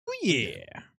yeah.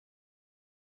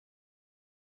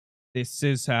 This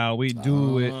is how we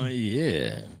do it. Oh,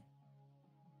 yeah.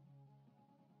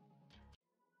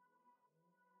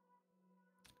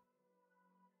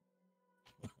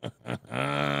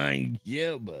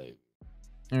 Yeah, baby.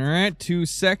 All right, 2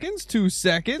 seconds. 2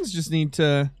 seconds. Just need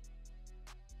to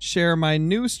share my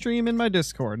new stream in my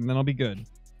Discord, and then I'll be good.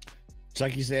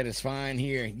 Chucky said it's fine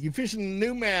here. You fishing the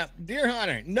new map, Deer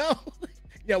Hunter? No.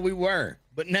 Yeah, we were.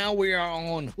 But now we are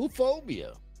on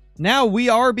Hoofobia. Now we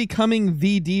are becoming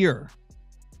the deer.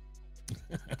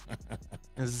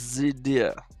 The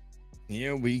deer.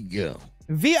 Here we go.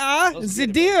 We are Let's the get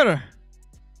it, deer.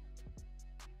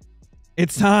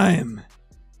 It's time.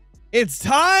 It's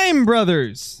time,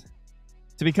 brothers,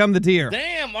 to become the deer.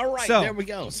 Damn, all right, So- there we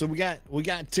go. So we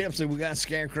got Tipsy, we got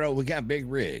Scarecrow, we got Big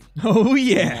Rig. Oh,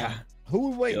 yeah.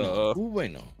 Who we waiting on? Who we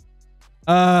waiting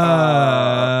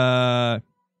on?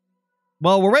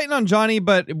 Well, we're waiting on Johnny,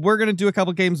 but we're going to do a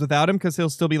couple games without him because he'll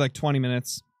still be like 20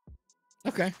 minutes.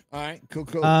 Okay, all right, cool.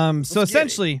 So Let's get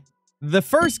essentially,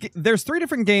 there's 3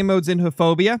 different game modes in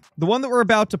Hoofobia. The one that we're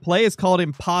about to play is called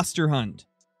Imposter Hunt.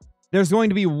 There's going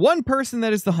to be one person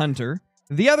that is the hunter.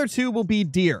 The other 2 will be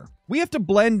deer. We have to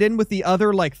blend in with the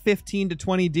other like 15 to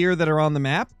 20 deer that are on the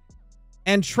map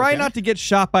and try not to get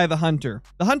shot by the hunter.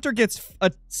 The hunter gets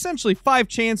essentially 5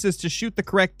 chances to shoot the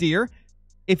correct deer.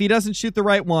 If he doesn't shoot the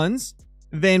right ones,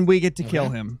 then we get to kill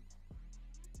him.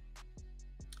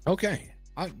 Okay.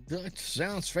 That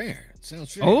sounds fair. It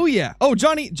sounds fair. Oh, yeah. Oh,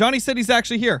 Johnny said he's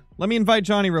actually here. Let me invite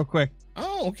Johnny real quick.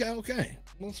 Oh, okay.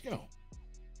 Let's go.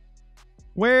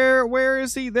 Where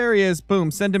is he? There he is.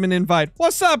 Boom. Send him an invite.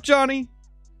 What's up, Johnny?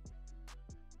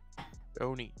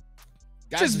 Oni.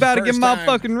 Guys, Just it's about to first get my time.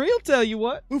 fucking reel, tell you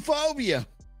what. Hoofobia.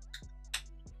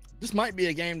 This might be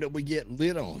a game that we get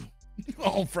lit on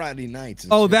Friday nights.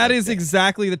 and Oh, shit that like is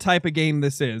exactly the type of game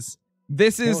this is.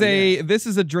 This is this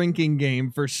is a drinking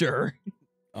game for sure.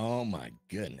 Oh my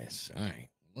goodness. All right.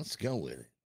 Let's go with it.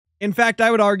 In fact, I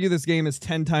would argue this game is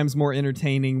 10 times more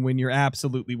entertaining when you're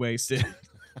absolutely wasted.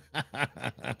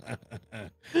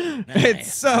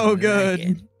 It's so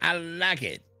good. I like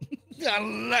it. I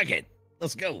like it.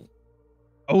 Let's go.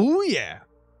 Oh, yeah.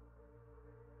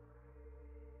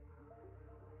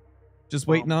 Just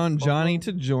waiting on Johnny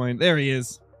to join. There he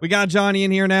is. We got Johnny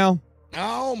in here now.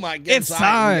 Oh my goodness. It's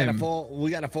time.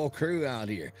 We got a full crew out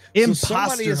here. Imposter so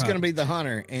somebody is hunt. going to be the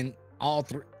hunter, and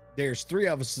there's 3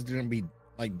 of us that's going to be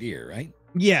like deer, right?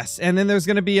 Yes, and then there's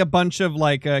going to be a bunch of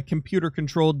like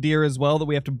computer-controlled deer as well that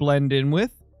we have to blend in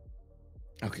with.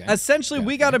 Okay. Essentially,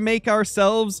 we got to make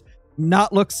ourselves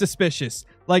not look suspicious.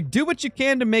 Like, do what you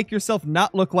can to make yourself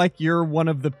not look like you're one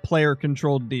of the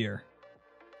player-controlled deer.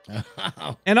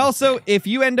 And also, if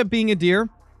you end up being a deer,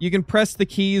 you can press the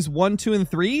keys 1, 2, and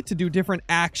 3 to do different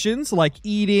actions like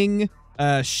eating,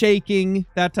 shaking,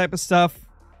 that type of stuff.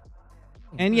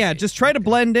 And yeah, just try to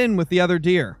blend in with the other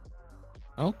deer.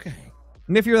 Okay.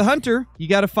 And if you're the hunter, you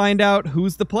got to find out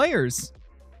who's the players.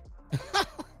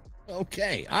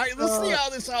 Okay. All right, let's see how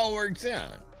this all works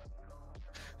out.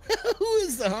 Who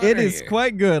is the hunter? It is here?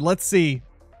 quite good. Let's see.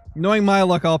 Knowing my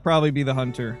luck, I'll probably be the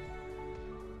hunter.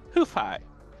 Hoof high.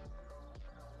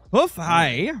 Hoof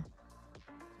high.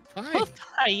 Hi. Hoof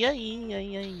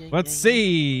high. Let's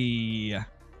see.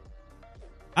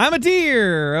 I'm a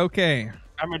deer. Okay.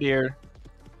 I'm a deer.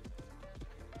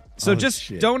 So Oh, just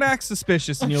shit. don't act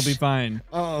suspicious and you'll be fine.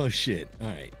 Oh shit. All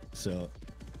right. So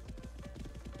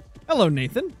Hello,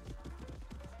 Nathan.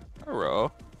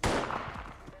 Hello.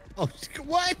 oh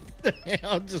what the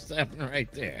hell just happened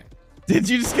right there? Did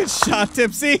you just get shot,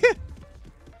 Tipsy?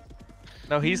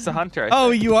 No, he's the hunter. I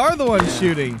Oh, think. you are the one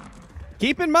shooting.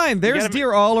 Keep in mind, there's gotta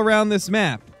deer all around this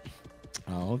map.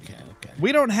 Oh, okay.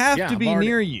 We don't have Yeah, to I've be already-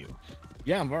 near you.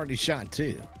 Yeah, I've already shot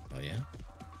 2. Oh yeah.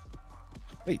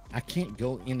 Wait, I can't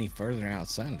go any further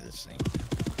outside of this thing.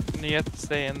 You have to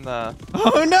stay in the.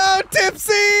 Oh no,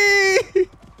 Tipsy!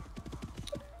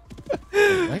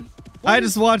 What? I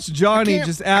just watched Johnny can't-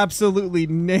 just absolutely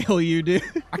nail you, dude.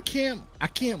 I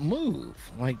can't move.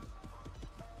 Like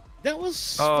that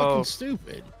was Oh. fucking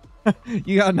stupid.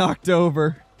 You got knocked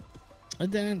over.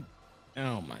 And then,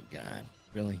 oh my god,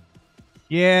 really?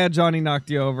 Yeah, Johnny knocked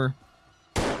you over.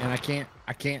 And I can't.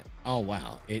 Oh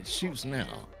wow, it shoots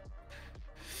now.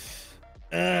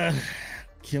 Can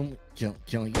we get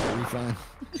a refund?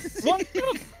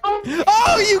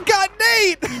 Oh, you got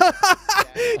Nate!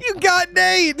 You got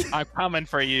Nate! I'm coming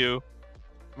for you,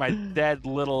 my dead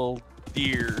little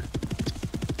deer.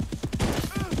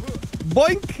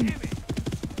 Boink!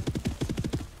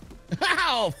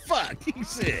 Oh fuck! He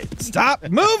said. Stop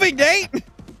moving, Nate!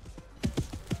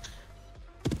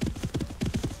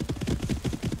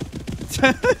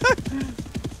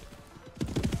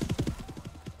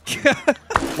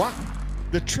 What?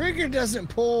 The trigger doesn't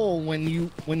pull when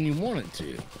you want it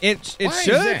to. It Why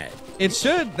should. Is that? It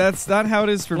should. That's not how it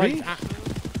is for me.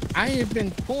 I have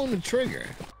been pulling the trigger.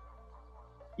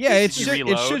 Yeah, it Did you should. It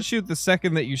reload? should shoot the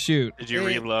second that you shoot. Did you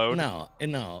reload?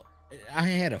 No. I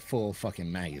had a full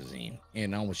fucking magazine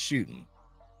and I was shooting.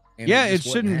 And Yeah, it just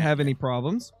wasn't shouldn't have happening. any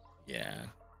problems. Yeah,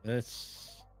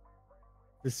 this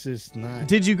is not.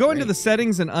 Did you go into great. the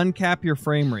settings and uncap your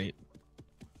frame rate?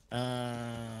 No,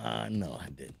 I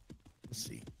didn't. Let's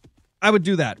see. I would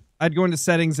do that. I'd go into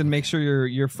settings and make sure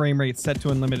your frame rate's set to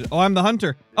unlimited. Oh, I'm the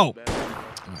hunter. Oh,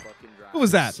 who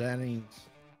was that?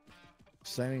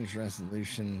 Settings,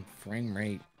 resolution, frame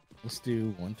rate. Let's do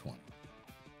 120.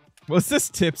 Was this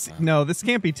Tipsy? No, this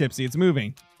can't be Tipsy. It's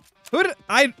moving. Who did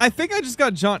I think I just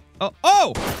got John.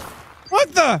 Oh,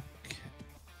 what the?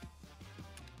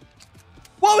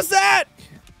 What was that,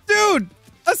 dude?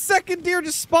 A second deer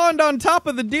just spawned on top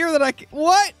of the deer that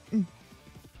what?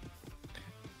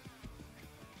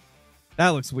 That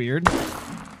looks weird.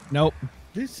 Nope.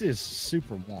 This is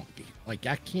super wonky. Like,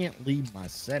 I can't leave my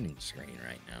settings screen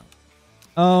right now.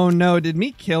 Oh no, did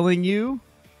me killing you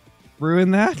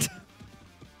ruin that?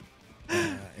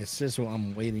 It says, well,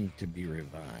 I'm waiting to be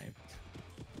revived.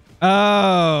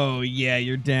 Oh, yeah,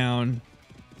 you're down.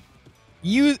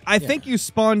 I think you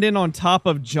spawned in on top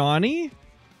of Johnny.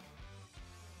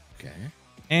 Okay.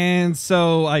 And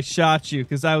so I shot you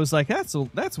because I was like,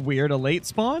 that's weird, a late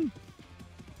spawn.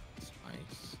 That's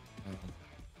nice.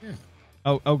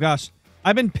 Yeah. Oh gosh.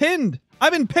 I've been pinned.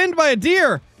 I've been pinned by a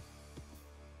deer.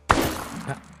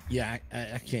 Yeah,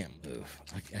 I can't move.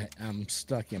 I'm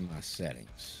stuck in my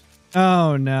settings.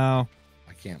 Oh no.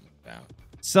 I can't move out.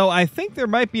 So I think there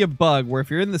might be a bug where if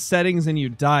you're in the settings and you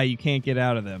die, you can't get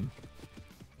out of them.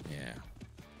 Yeah.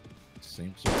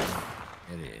 Seems like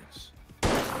it is.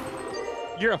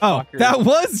 You're a Oh, fucker. that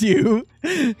was you.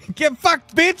 Get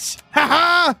fucked, bitch.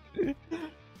 Ha ha.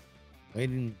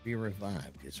 Waiting to be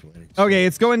revived is what it's. Okay,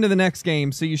 it's going to the next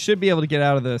game, so you should be able to get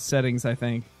out of the settings, I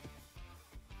think.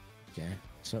 Okay.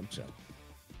 So.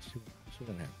 See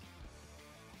what happens.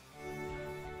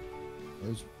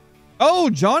 Those. Oh,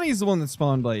 Johnny's the one that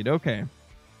spawned Blade. Okay.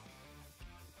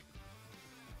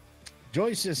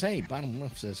 Joy says, hey, bottom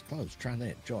left says close. Try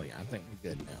that. Joy, I think we're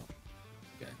good now.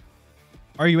 Okay.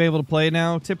 Are you able to play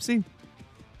now, Tipsy?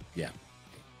 Yeah.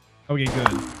 Okay, good.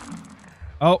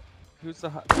 Oh, Who's the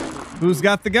who's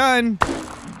got the gun?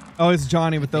 Oh, it's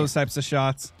Johnny with those types of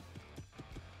shots.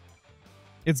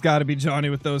 It's got to be Johnny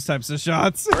with those types of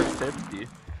shots. Where's Tipsy?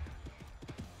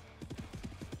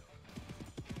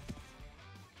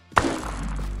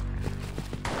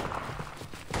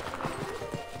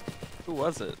 Who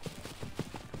was it?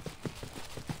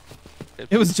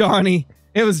 It was Johnny.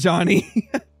 It was Johnny.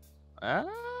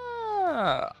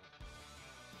 Ah.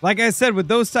 Like I said, with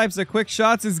those types of quick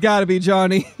shots, it's got to be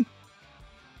Johnny.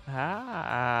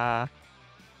 Ah.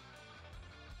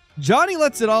 Johnny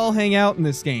lets it all hang out in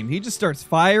this game. He just starts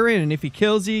firing, and if he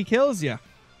kills you, he kills you.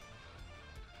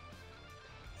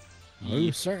 Well, he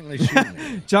was certainly shooting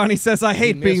me. Johnny says, I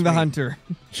hate missed being the me. hunter.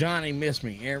 Johnny missed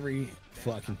me every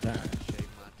fucking time.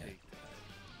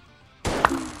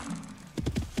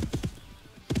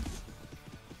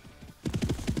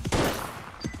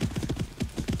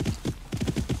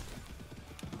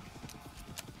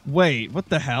 Wait, what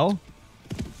the hell?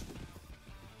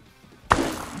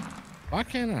 Why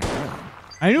can't I run?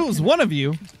 I knew it was one of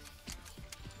you.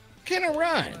 Can I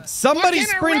run? Somebody Why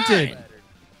can't I sprinted. run?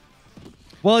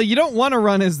 Well, you don't want to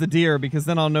run as the deer because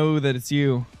then I'll know that it's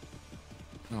you.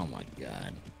 Oh my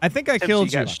god. I think I Tipsy killed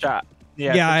you. got shot.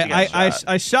 Yeah, Yeah, Tipsy got shot.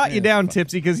 I shot you Yeah, down, fuck.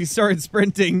 Tipsy, because he started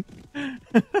sprinting.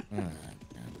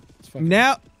 It's fucking-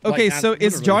 Now, okay, Like, I so is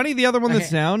literally- Johnny the other one I that's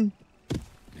had- down?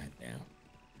 Goddamn.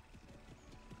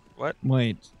 What?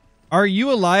 Wait. Are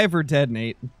you alive or dead,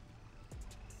 Nate?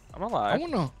 I'm I alive.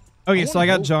 want to. Okay, so I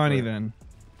got hope Johnny for- then.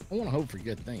 I want to hope for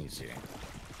good things here.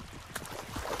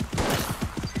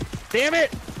 Damn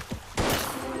it!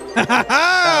 I That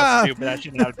was stupid. I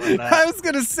shouldn't have done that. was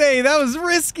going to say, that was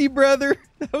risky, brother.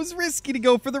 That was risky to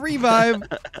go for the revive.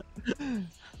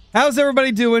 How's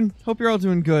everybody doing? Hope you're all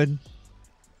doing good.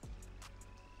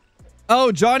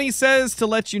 Oh, Johnny says to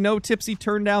let you know, Tipsy,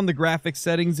 turn down the graphics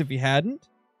settings if you hadn't,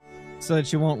 so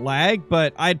that you won't lag,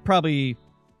 but I'd probably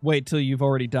wait till you've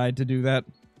already died to do that.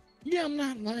 Yeah, I'm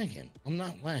not lagging. I'm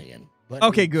not lagging. But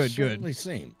Okay, it good. certainly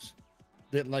seems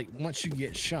that like once you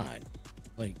get shot,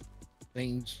 like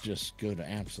things just go to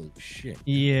absolute shit.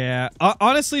 Yeah.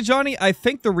 Honestly, Johnny, I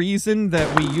think the reason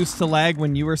that we used to lag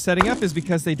when you were setting up is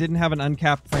because they didn't have an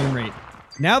uncapped frame rate.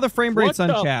 Now the frame rate's What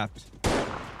the- uncapped.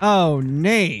 Oh,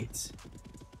 Nate.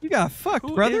 You got fucked,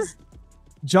 Who brother. is-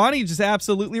 Johnny just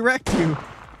absolutely wrecked you.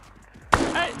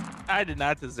 I did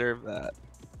not deserve that.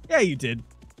 Yeah, you did.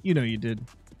 You know you did.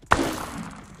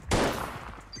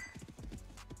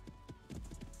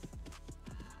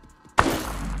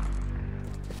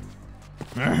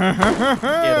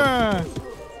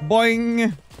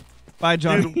 Boing. Bye,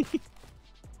 Johnny.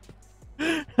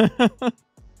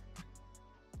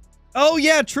 Oh,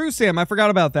 yeah, true, Sam. I forgot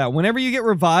about that. Whenever you get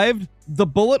revived, the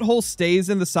bullet hole stays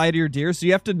in the side of your deer, so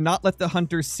you have to not let the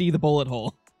hunter see the bullet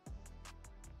hole.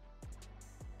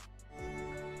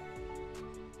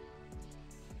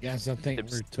 Guys, I think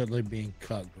we're totally being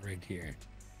cucked right here.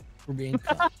 We're being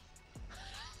cucked.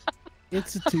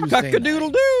 It's a Tuesday night.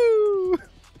 Cock-a-doodle-doo!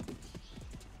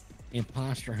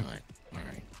 Imposter hunt. All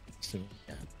right. So,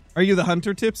 yeah. Are you the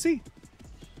hunter, Tipsy?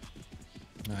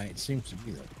 It seems to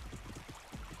be though.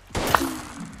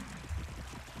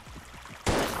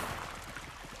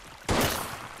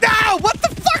 No! What the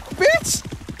fuck, bitch?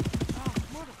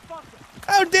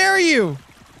 How dare you?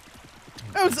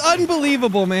 That was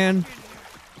unbelievable, man.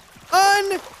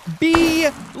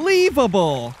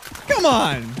 Unbelievable. Come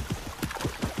on.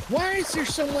 Why is there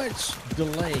so much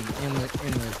delay in the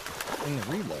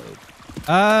reload?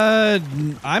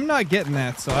 I'm not getting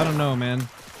that, so I don't know, man.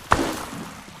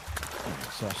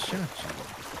 So I shot you.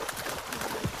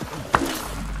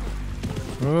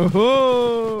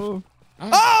 Oh!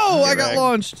 Oh! I got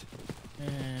launched.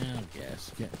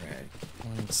 Yes, get ready.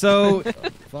 So,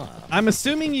 Fuck. I'm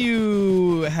assuming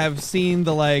you have seen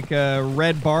the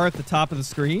red bar at the top of the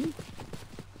screen.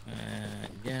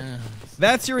 Yeah.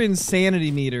 That's your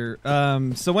insanity meter.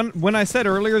 So when I said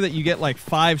earlier that you get like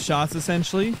 5 shots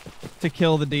essentially to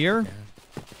kill the deer,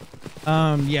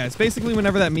 yeah, it's basically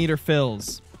whenever that meter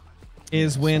fills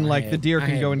is when the deer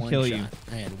can go and kill you.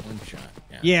 I had one shot.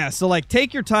 Yeah, so like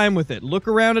take your time with it. Look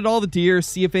around at all the deer,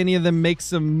 see if any of them make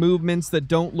some movements that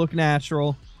don't look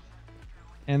natural.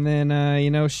 And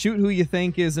then, shoot who you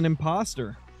think is an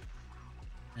imposter.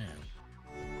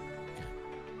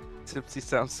 Tipsy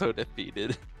sounds so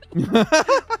defeated. Yeah.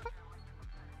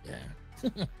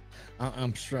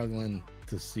 I'm struggling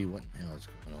to see what the hell is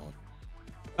going on.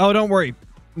 Oh, don't worry.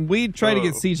 We tried to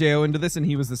get CJO into this, and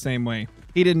he was the same way.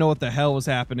 He didn't know what the hell was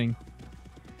happening.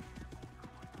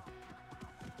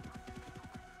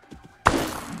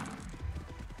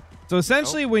 So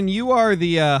essentially, when you are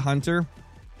the hunter,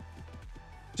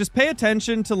 just pay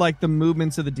attention to like the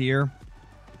movements of the deer.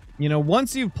 You know,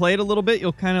 once you've played a little bit,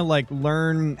 you'll kind of like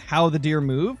learn how the deer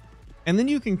move, and then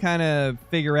you can kind of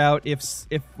figure out if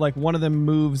like one of them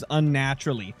moves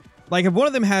unnaturally. Like if one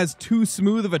of them has too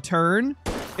smooth of a turn,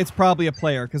 it's probably a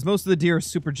player because most of the deer are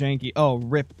super janky. Oh,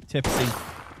 rip Tipsy.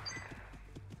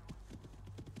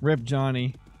 Rip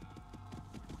Johnny.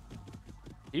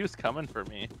 He was coming for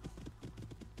me.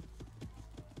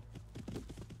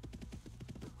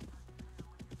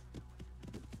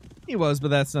 He was, but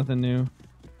that's nothing new.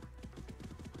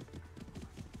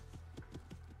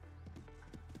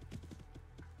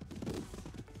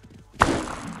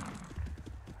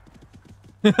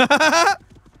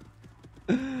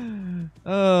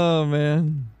 Oh,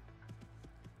 man.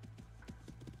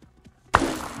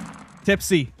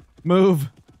 Tipsy, move.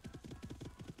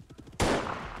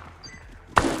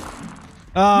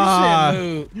 Ah,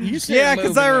 you said yeah,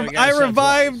 because I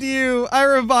revived you. I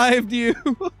revived you.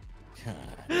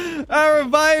 I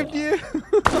revived you.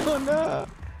 Oh, no.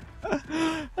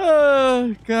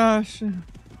 Oh, gosh.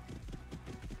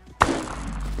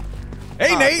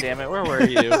 Hey, Nate. Damn it, where were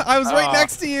you? I was right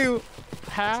next to you.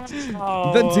 How?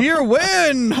 The deer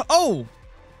win. Oh,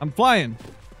 I'm flying.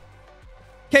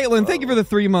 Caitlin, thank you for the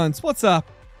 3 months. What's up?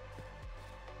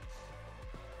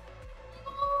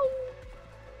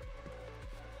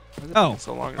 Oh,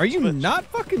 so long are you not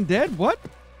fucking dead? What?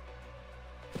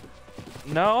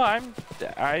 No, I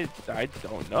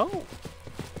don't know.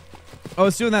 Oh,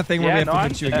 it's doing that thing where we have to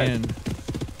hit you again.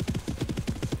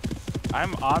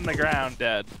 I'm on the ground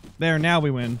dead. There, now we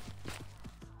win.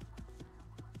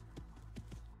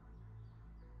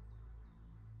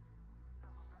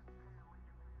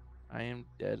 I am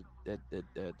dead, dead.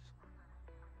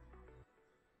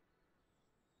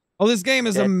 Oh, this game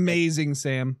is amazing,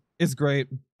 Sam. It's great.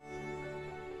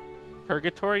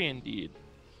 Purgatory indeed.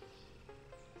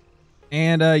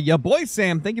 And your boy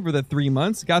Sam, thank you for the 3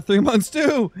 months. Got 3 months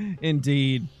too.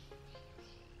 Indeed.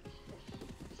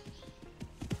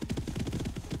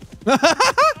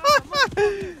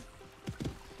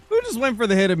 Who just went for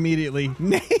the hit immediately?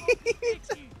 Nate.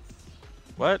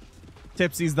 What?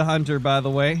 Tipsy's the hunter, by the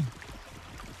way.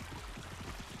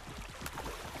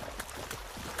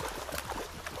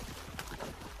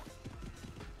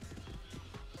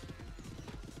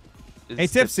 Hey,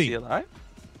 Tipsy. Alive?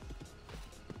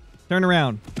 Turn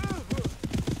around.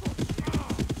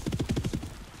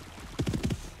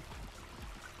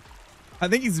 I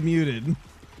think he's muted.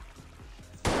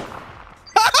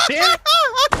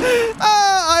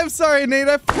 I'm sorry, Nate.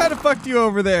 I kind of fucked you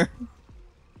over there.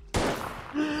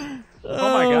 Oh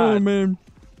my god, man.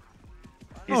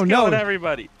 He's oh killing no,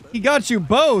 everybody. He got you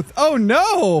both. Oh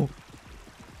no.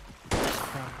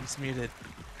 Oh, he's muted.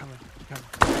 Coming.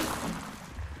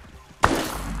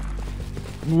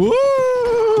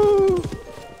 Woo!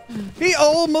 He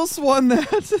almost won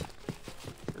that.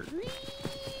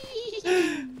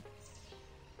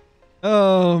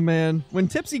 Oh man, when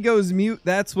Tipsy goes mute,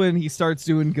 that's when he starts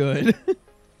doing good.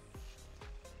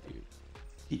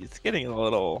 He's getting a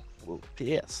little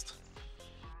pissed.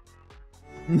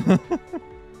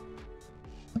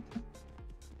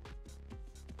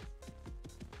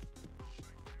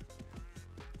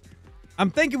 I'm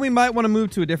thinking we might want to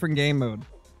move to a different game mode.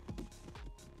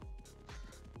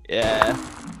 Yeah.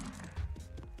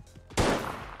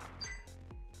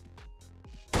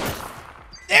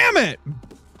 Damn it!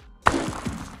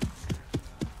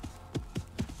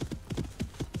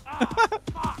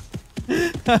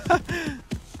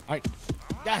 Alright,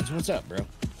 guys, what's up, bro?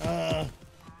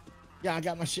 Yeah, I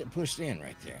got my shit pushed in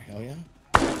right there. Hell yeah.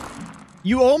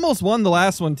 You almost won the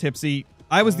last one, Tipsy.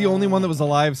 I was the only one that was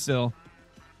alive still.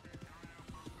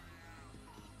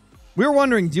 We were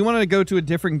wondering, do you want to go to a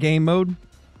different game mode?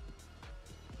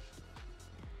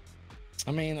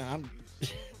 I mean, I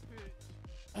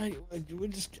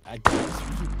guess.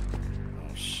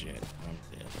 Oh shit, I'm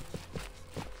dead.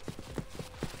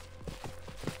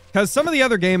 Because some of the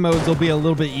other game modes will be a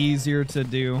little bit easier to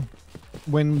do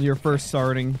when you're first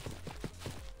starting.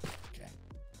 Okay.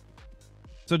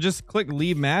 So just click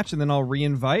leave match and then I'll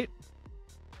re-invite.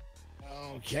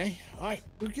 Okay. All right.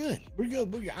 We're good. We're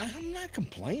good. I'm not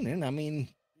complaining. I mean,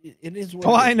 it is what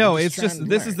Oh, it is. I know. We're It's trying just, to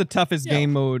this learn. is the toughest Yeah.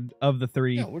 game mode of the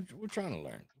three. Yeah, we're trying to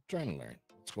learn. We're trying to learn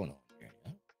what's going on here.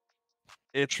 Yeah?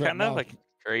 It's Shrek, kind of well, like a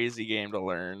crazy game to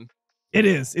learn. It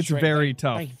is. It's Shrek, very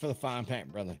tough. Thank you for the fine pack,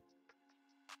 brother.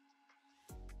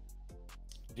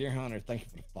 Dear Hunter, thank you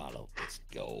for the follow. Let's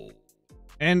go.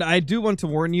 And I do want to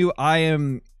warn you, I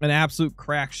am an absolute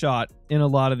crack shot in a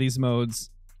lot of these modes.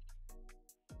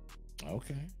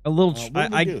 Okay. A little,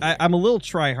 what do we do here? I'm a little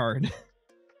try hard.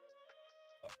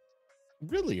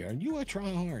 Really? Are you a try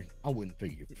hard? I wouldn't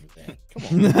figure for that.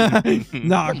 Come on.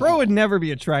 Nah, Come bro on. would never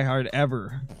be a try hard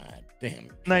ever. God damn.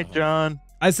 it, Night, John. John.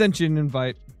 I sent you an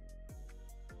invite.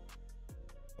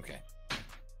 Okay.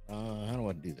 How do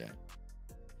I do that?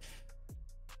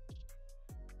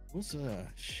 What's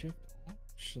shift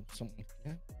something like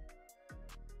that?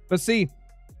 But see,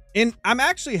 I'm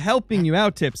actually helping you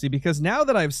out, Tipsy, because now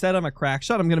that I've said I'm a crack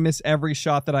shot, I'm gonna miss every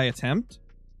shot that I attempt.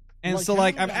 And Like, so, how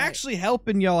like, did I'm I- actually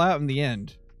helping y'all out in the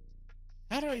end.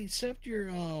 How do I accept your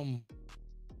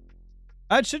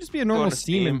It should just be a normal to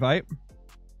Steam Steam. invite.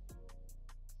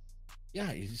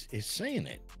 Yeah, it's saying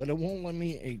it, but it won't let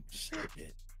me accept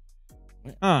it.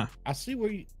 Huh. I see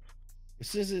where it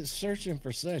says it's searching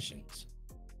for sessions.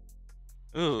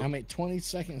 Ooh. I'm at 20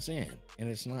 seconds in, and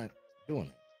it's not doing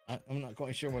it. I'm not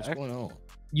quite sure what's Okay. going on.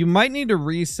 You might need to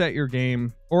reset your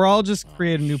game, or I'll just Oh,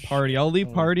 create a new party. I'll leave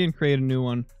shit. party and create a new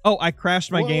one. Oh, I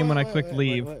crashed my game when I clicked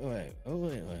leave. Wait. Oh,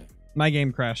 wait. My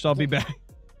game crashed. I'll be back.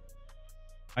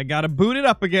 I gotta boot it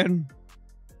up again.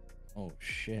 Oh,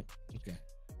 shit. Okay.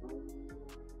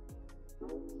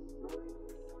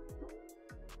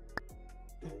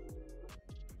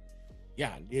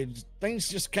 Yeah, things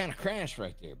just kind of crashed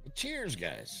right there. But cheers,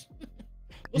 guys.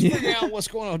 Let's figure out what's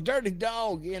going on. Dirty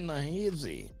dog in the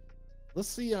hizzy. Let's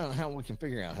see how we can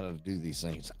figure out how to do these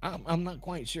things. I'm not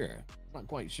quite sure. Not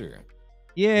quite sure.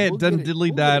 Yeah, We'll it done get it- diddly we'll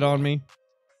get died it on on. me.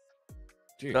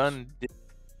 Cheers. Done.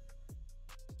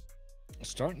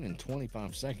 Starting in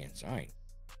 25 seconds. All right.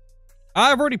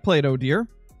 I've already played Oh Dear.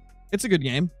 It's a good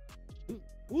game.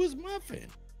 Who is Muffin?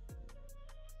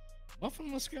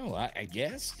 Muffin, let's go. I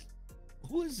guess.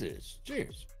 Who is this?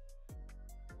 Cheers.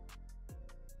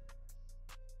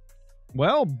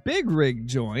 Well, Big Rig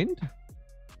joined.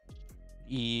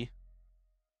 E.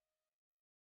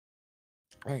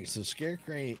 All right, so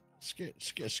Scarecrow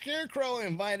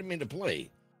invited me to play,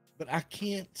 but I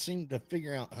can't seem to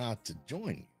figure out how to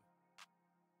join you.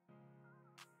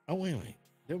 Oh, wait.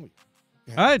 There we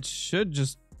It should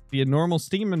just be a normal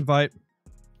Steam invite.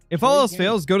 If Play all else game.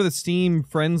 fails, go to the Steam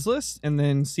friends list and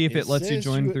then see if it lets you says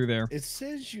join through there. It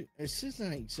says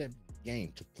I accept the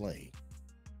game to play.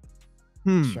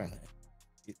 Hmm. Let's try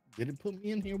that. Did it put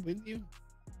me in here with you?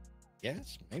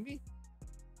 Yes, maybe.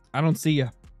 I don't see you.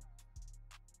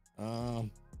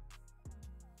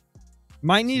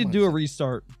 Might need to do a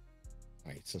restart.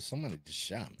 All right, so somebody just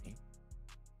shot me.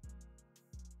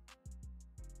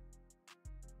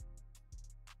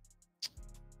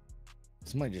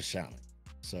 Somebody just shot me.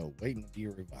 So waiting to be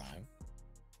revived.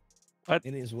 What?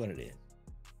 It is what it is.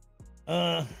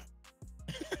 I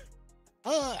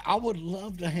would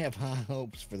love to have high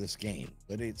hopes for this game,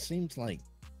 but it seems like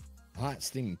a hot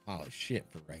steaming pile of shit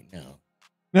for right now.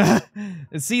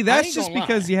 See, that's just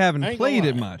because you haven't played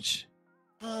it much.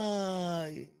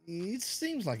 It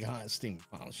seems like a hot steaming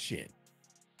pile of shit.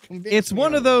 It's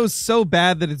one of those so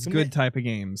bad that it's good type of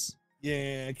games.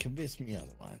 Yeah, convince me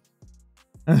otherwise.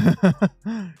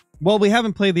 Well, we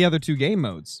haven't played the other two game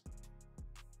modes.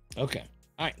 Okay.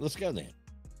 All right, let's go then.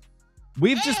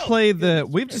 We've just played the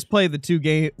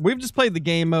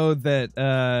game mode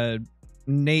that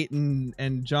Nate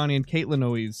and Johnny and Caitlin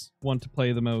always want to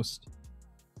play the most.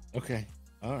 Okay.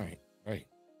 All right.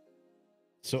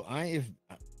 So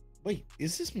wait,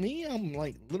 is this me? I'm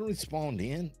like literally spawned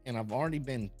in and I've already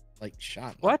been like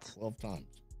shot like 12 times.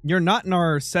 You're not in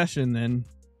our session then.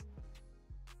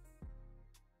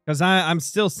 Because I'm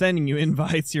still sending you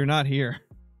invites. You're not here.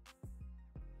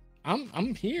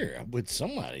 I'm here with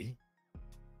somebody.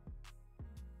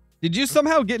 Did you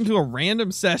somehow get into a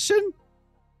random session?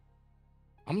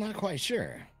 I'm not quite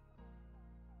sure.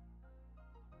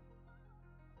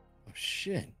 Oh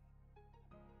shit.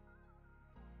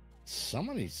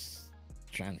 Somebody's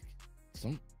trying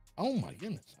to oh my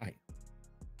goodness.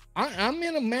 I'm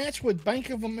in a match with Bank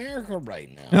of America right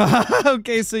now.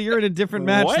 Okay, so you're in a different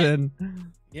match then.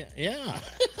 Yeah.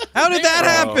 How did that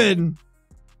happen?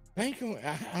 Bank of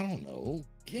I don't know.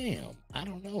 Damn. I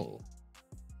don't know.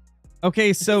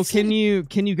 Okay, so can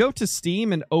you go to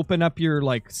Steam and open up your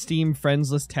like Steam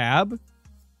friends list tab?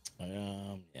 Yeah.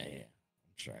 I'm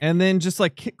sure. And then just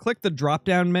like click the drop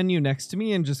down menu next to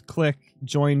me and just click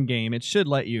join game. It should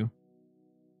let you.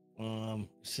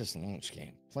 It's just a launch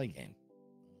game, play game.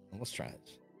 Let's try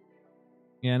this.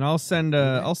 Yeah, and I'll send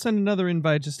another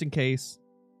invite just in case.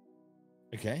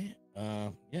 Okay.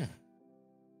 Yeah.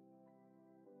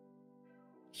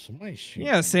 Somebody shoot.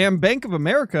 Yeah, Sam, Bank of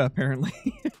America apparently.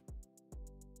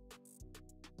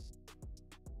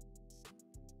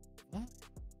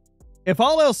 If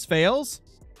all else fails,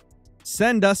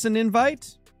 send us an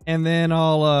invite, and then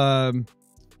I'll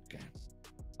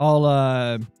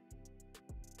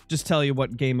just tell you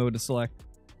what game mode to select.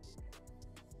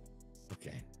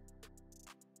 Okay.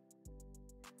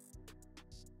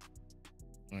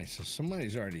 All right, so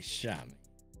somebody's already shot me.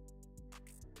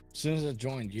 As soon as I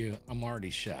joined you, I'm already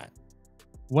shot.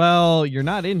 Well, you're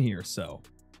not in here, so.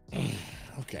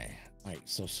 Okay. All right,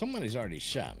 so somebody's already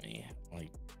shot me.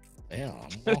 Like, hell,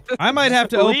 I might have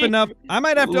to open up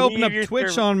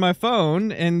Twitch on my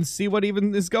phone and see what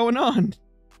even is going on.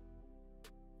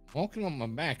 Walking on my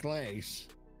back legs.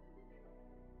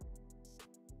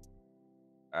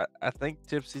 I think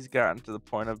Tipsy's gotten to the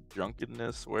point of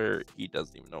drunkenness where he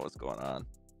doesn't even know what's going on.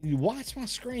 You watch my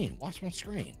screen. Watch my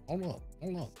screen. Hold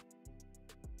up.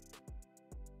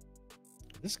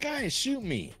 This guy is shooting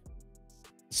me.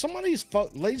 Somebody's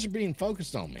laser beam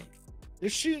focused on me. They're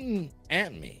shooting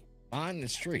at me behind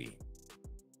this tree.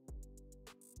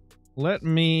 Let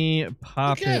me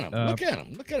pop it up. Look at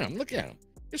him.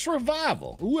 It's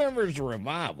revival. Whoever is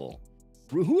revival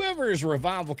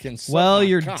can suck Well, my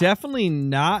you're cock. definitely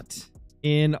not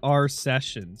in our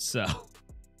session, so.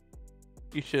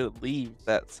 You should leave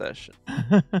that session.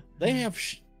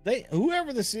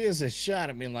 Whoever this is has shot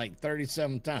at me like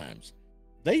 37 times.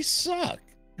 They suck.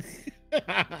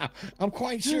 I'm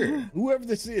quite sure. Whoever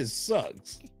this is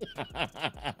sucks.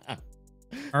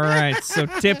 All right, so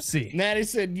Tipsy. Natty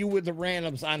said you with the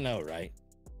randoms. I know, right?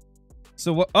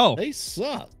 So what? Oh, they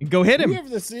suck. Go hit him. Whoever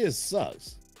this is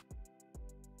sucks.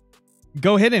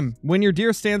 Go hit him. When your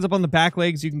deer stands up on the back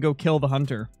legs, you can go kill the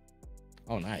hunter.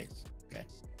 Oh, nice. Okay.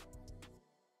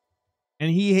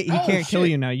 And he can't kill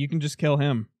you now. You can just kill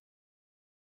him.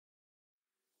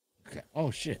 Okay.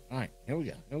 Oh shit. All right. Here we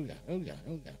go.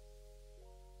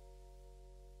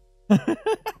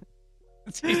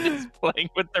 He's just playing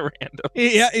with the randoms.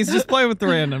 Yeah, he's just playing with the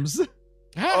randoms.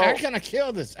 How can I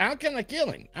kill this? How can I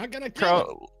kill him?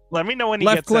 Let me know when he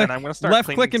left gets click, in. I'm gonna start left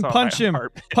cleaning click and some of punch my him.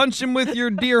 carpet. Punch him with your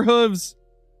deer hooves.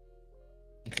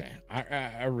 Okay.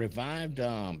 I revived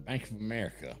Bank of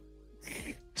America.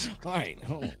 All right.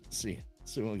 Hold on. Let's see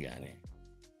what we got here.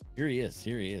 Here he is.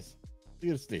 Look at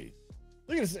this dude.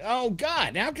 Look at this. Oh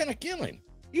God! How can I kill him?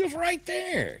 He was right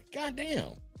there. God damn.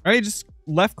 All right, just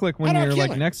left click when you're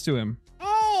like him? next to him.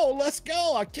 Oh, let's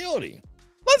go. I killed him.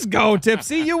 Let's go,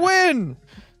 Tipsy. You win.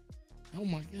 Oh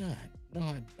my God.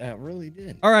 No, I really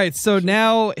did. All right, so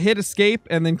now hit escape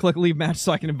and then click leave match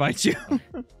so I can invite you.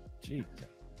 Jeez.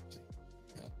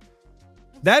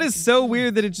 That is so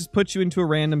weird that it just puts you into a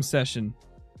random session.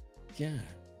 Yeah,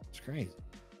 it's crazy.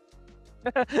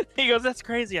 He goes, "That's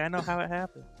crazy. I know how it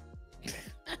happened."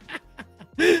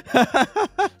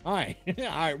 All right, all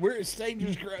right. We're at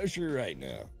Stage's Grocery right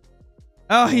now.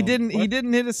 Oh, he didn't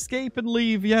hit escape and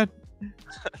leave yet.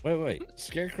 Wait.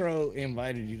 Scarecrow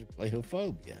invited you to play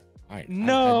Hoofobia. All right.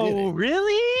 No, I did it.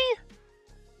 really?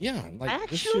 Yeah. Like,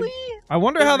 Actually? I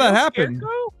wonder how that happened.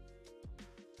 Scarecrow?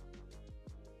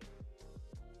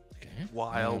 Okay.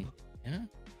 Wild. Yeah.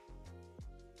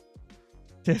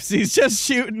 Tipsy's just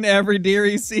shooting every deer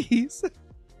he sees.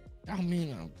 I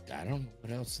mean, I don't know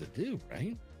what else to do,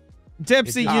 right?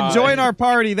 Tipsy, you join our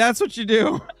party. That's what you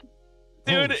do.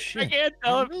 Dude, Oh, I shit. can't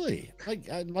tell Oh, him. really? Like,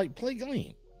 I like play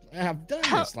game. I've done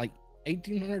this like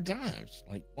 1,800 times.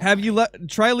 Like, why? Have you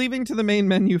try leaving to the main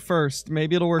menu first?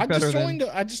 Maybe it'll work better then.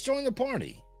 I just joined the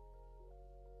party.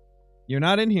 You're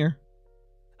not in here.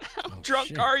 How Oh, drunk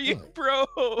shit. are you, Really? bro?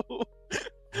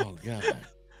 Oh god.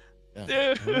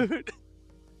 Yeah. Dude.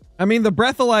 I mean, the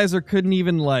breathalyzer couldn't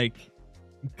even like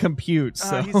compute.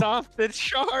 So He's off the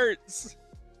charts.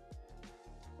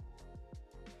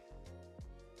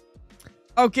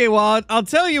 okay, well, I'll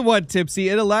tell you what, Tipsy.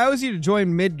 It allows you to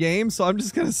join mid-game, so I'm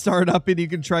just gonna start up and you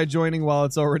can try joining while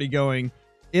it's already going.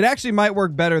 It actually might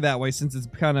work better that way since it's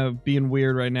kind of being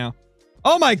weird right now.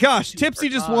 Oh my gosh, Tipsy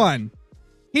just won.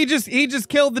 He just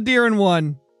killed the deer and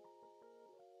won.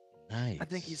 Nice. I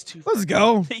think he's too. Let's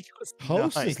go.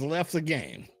 Host nice. has left the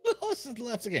game. Host has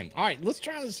left the game. All right, let's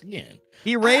try this again.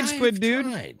 He rage I've quit, dude.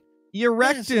 tried. You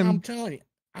wrecked Yes, him. I'm telling you,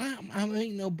 I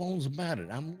ain't no bones about it.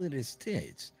 I'm lit as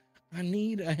tits. I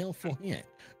need a helpful hint.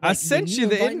 I Like, sent when you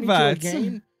the invite me to a invites.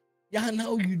 game, yeah, I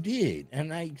know you did,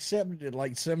 and I accepted it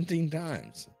like 17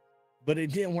 times, but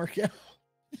it didn't work out.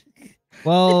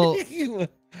 Well, All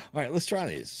right, let's try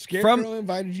this. Scarecrow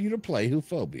invited you to play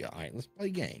Hoofobia. All right, let's play a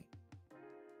game.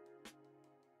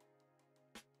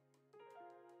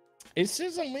 It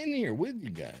says I'm in here with you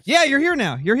guys. yeah, you're here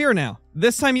now. You're here now.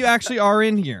 This time you actually are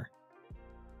in here.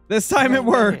 This time it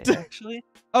worked. Actually,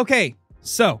 Okay,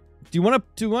 so do you want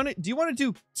to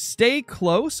do stay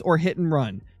close or hit and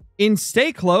run? In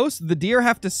stay close, the deer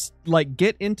have to like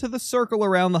get into the circle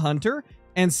around the hunter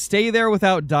and stay there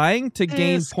without dying to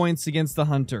gain points against the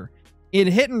hunter. In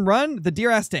hit and run, the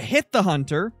deer has to hit the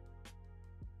hunter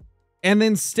and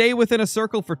then stay within a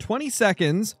circle for 20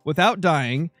 seconds without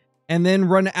dying and then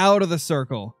run out of the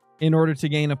circle in order to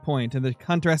gain a point. And the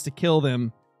hunter has to kill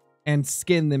them and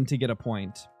skin them to get a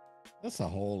point. That's a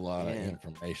whole lot of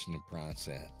information to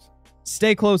process.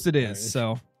 Stay close it is,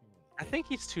 so. I think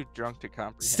he's too drunk to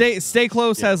comprehend. Stay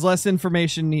close has less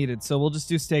information needed, so we'll just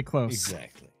do stay close.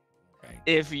 Exactly. Right.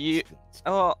 If you,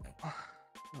 oh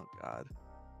god,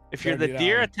 if you're the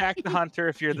deer, attack the hunter.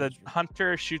 If you're the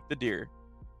hunter, shoot the deer.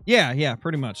 Yeah,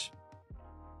 pretty much.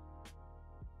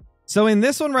 So in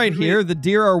this one right here, the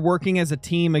deer are working as a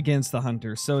team against the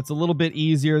hunter, so it's a little bit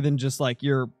easier than just like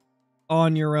you're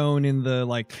on your own in the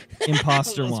like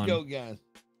imposter one. Let's go, guys.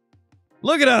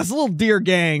 Look at us, little deer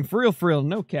gang, for real,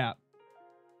 no cap.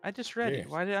 I just read it.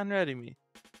 Why did it unready me?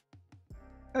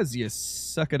 Cause you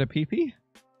suck at a pee-pee.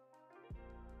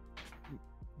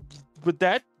 With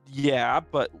that, yeah,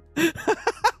 but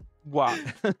wow.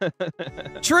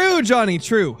 True, Johnny,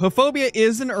 true. Hoofobia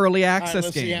is an early access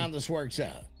let's game. see how this works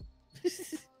out.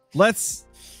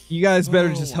 You guys better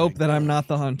Oh just my hope that I'm God. not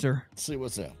the hunter. Let's see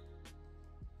what's up.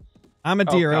 I'm a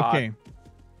deer, God. okay.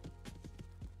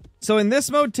 So in this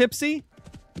mode, Tipsy,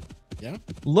 Yeah.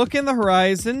 look in the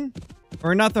horizon,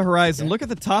 or not the horizon, Okay. look at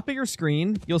the top of your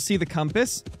screen. You'll see the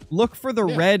compass. Look for the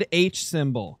Yeah. red H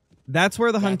symbol. That's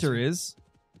where the hunter Gotcha. is.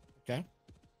 Okay.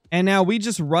 And now we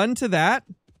just run to that,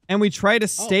 and we try to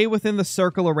stay within the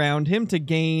circle around him to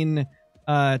gain,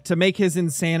 to make his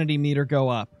insanity meter go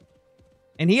up.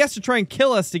 And he has to try and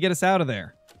kill us to get us out of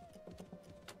there.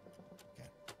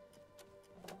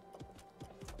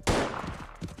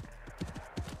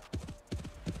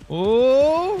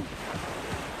 Oh!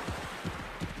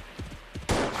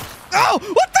 Oh!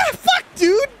 What the fuck,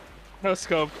 dude? No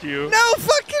scoped you. No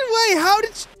fucking way! How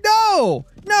did you... No!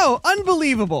 No!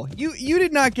 Unbelievable! You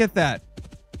did not get that.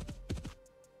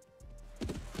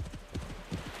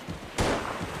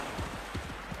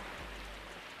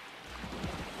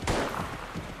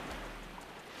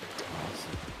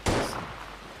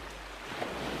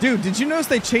 Dude, did you notice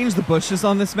they changed the bushes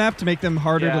on this map to make them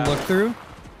harder to look through?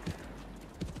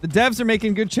 The devs are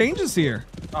making good changes here.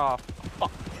 Oh,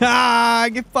 fuck. Ah,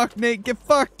 get fucked, Nate. Get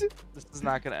fucked. The This is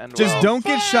not gonna end Just well. don't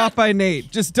get shot by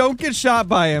Nate. Just don't get shot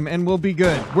by him, and we'll be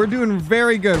good. We're doing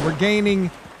very good. We're gaining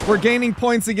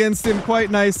points against him quite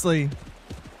nicely.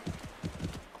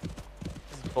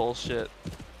 This is bullshit.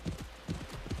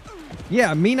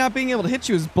 Yeah, me not being able to hit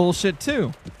you is bullshit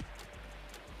too.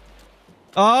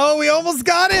 Oh, we almost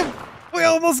got him. We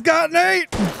almost got Nate.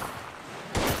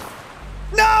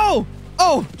 No!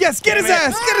 Oh, yes, get his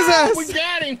ass! Get his ass! We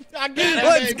got him! I got him!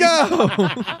 Let's go!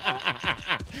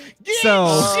 Get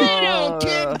So- shit on,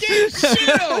 kid! Get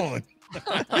shit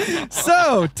on!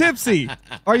 So, Tipsy,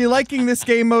 are you liking this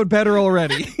game mode better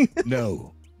already?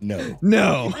 No.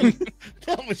 No.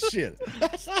 Tell me shit. I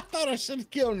thought I should have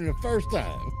killed him the first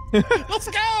time. Let's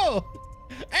go!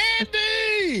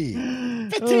 Andy!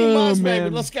 15 months, baby.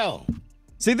 man. Let's go.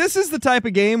 See, this is the type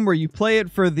of game where you play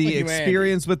it for the Look at you,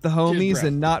 experience with the homies bro.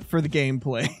 and not for the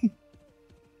gameplay.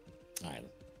 All right.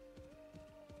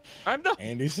 I'm not.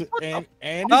 Andy said I'm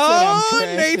Oh,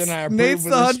 trash and I approve Nate's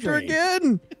of the the hunter stream.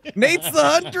 again. Nate's the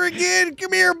hunter again.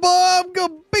 Come here, boy. I'm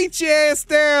gonna beat your ass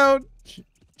down.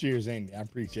 Cheers, Andy. I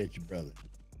appreciate you, brother.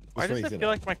 Why Let's does raise it it feel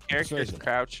up. like my character is raise it up.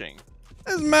 crouching?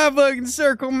 This is my fucking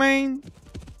circle, man.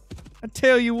 I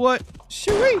tell you what.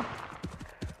 Shoo-wee.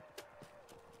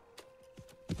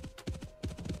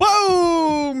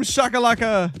 Boom!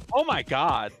 Shakalaka. Oh my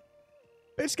god!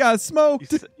 Bitch got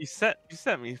smoked. You sent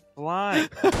me flying.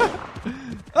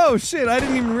 Oh shit, I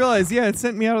didn't even realize. Yeah, it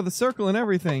sent me out of the circle and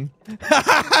everything.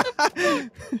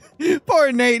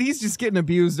 Poor Nate, he's just getting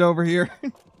abused over here.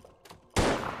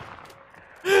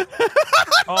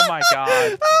 Oh my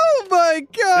god! Oh my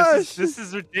gosh! This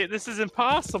is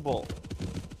impossible.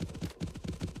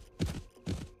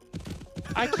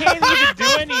 I can't even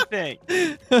do anything.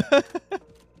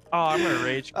 Oh, I'm gonna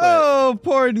rage quit. Oh,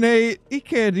 poor Nate. He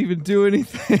can't even do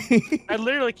anything. I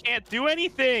literally can't do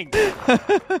anything.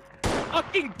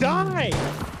 Fucking die!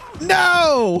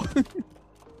 No!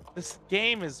 This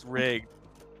game is rigged.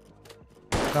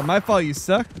 Not my fault, you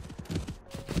suck.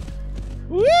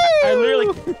 Woo! I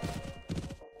literally.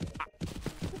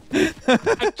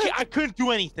 I couldn't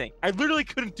do anything. I literally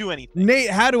couldn't do anything. Nate,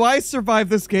 how do I survive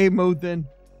this game mode then?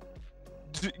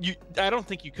 I don't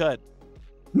think you could.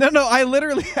 No, I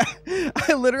literally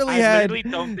I literally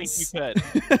don't think you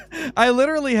could. I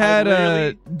literally had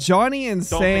literally Johnny and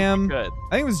Don't Sam. think you could.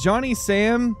 I think it was Johnny,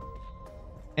 Sam,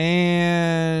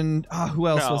 and who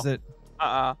else No. was it?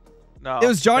 No. It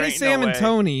was Johnny, there ain't Sam, no and way.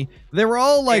 Tony. They were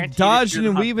all like Guaranteed it's dodging you're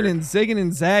and the weaving hunter. and zigging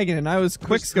and zagging, and I was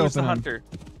quick Who's scoping the them. hunter?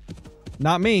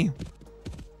 Not me.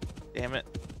 Damn it.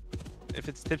 If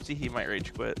it's Tipsy, he might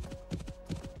rage quit.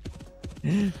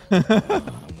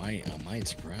 I might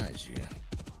surprise you.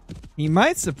 He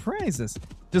might surprise us.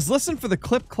 Just listen for the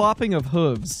clip clopping of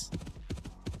hooves,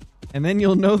 and then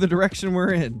you'll know the direction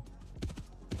we're in.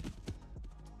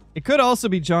 It could also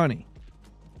be Johnny.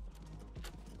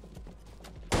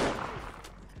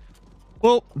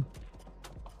 Well,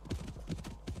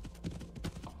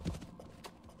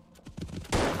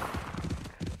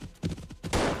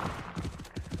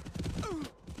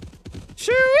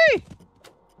 shoo-wee!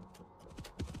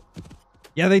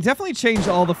 Yeah, they definitely changed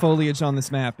all the foliage on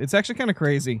this map. It's actually kind of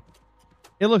crazy.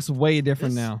 It looks way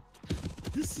different now.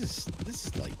 This is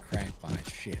like crack pie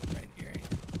shit right here.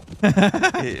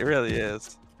 It really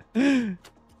is.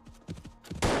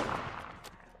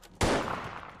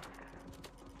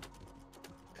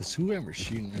 Cause whoever's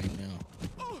shooting right now,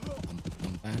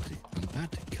 I'm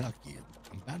about to cuck you.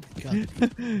 I'm about to cuck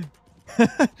you.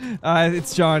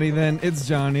 It's Johnny then. It's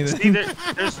Johnny then. See,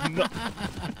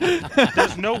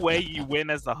 there's no way you win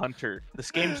as the hunter. This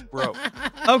game's broke.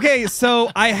 Okay, so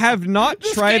I have not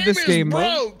tried this game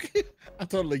mode. broke. I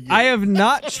totally get I it. have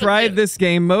not tried this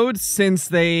game mode since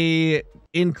they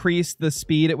increased the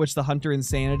speed at which the hunter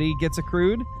insanity gets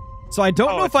accrued. So I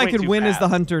don't know if it's I way could too win as the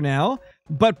fast. hunter now.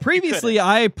 But previously,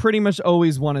 I pretty much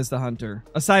always won as the hunter,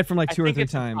 aside from like I 2 or think 3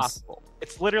 it's times. impossible.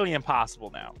 It's literally impossible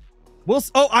now.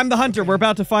 Oh, I'm the hunter. We're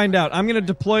about to find out. I'm gonna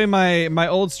deploy my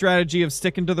old strategy of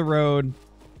sticking to the road.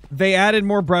 They added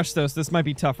more brush though, so this might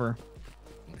be tougher.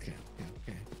 Okay.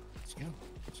 Let's go.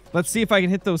 Let's see if I can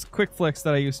hit those quick flicks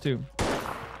that I used to.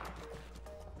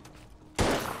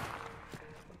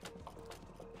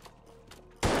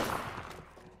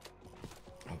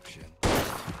 Oh shit.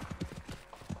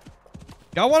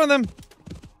 Got one of them.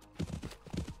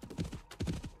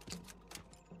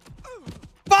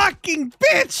 Fucking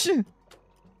bitch!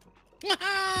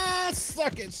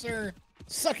 Suck it, sir.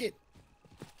 Suck it.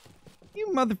 You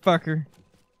motherfucker.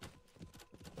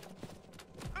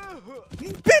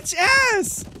 Bitch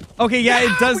ass! Okay, yeah,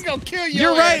 it does. We gonna kill your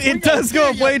You're right, ass. it We gonna does go kill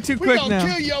up way your- too we quick gonna now.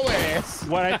 kill your ass.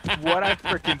 What I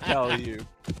freaking tell you.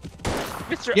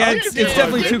 Yeah, it's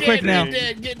definitely too quick now.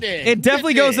 It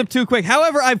definitely goes up too quick.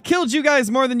 However, I've killed you guys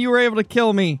more than you were able to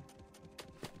kill me.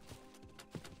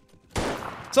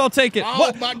 So I'll take it. Oh,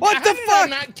 what the fuck? How did I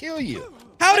not kill you?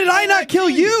 How did I not kill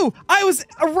you? I was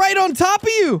right on top of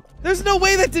you. There's no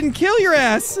way that didn't kill your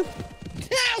ass.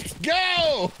 Let's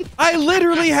go. I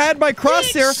literally had my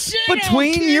crosshair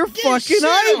between your fucking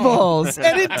eyeballs,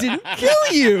 and it didn't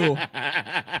kill you.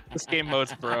 This game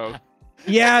mode's broke.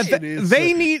 Yeah,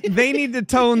 they need to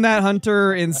tone that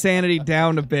hunter insanity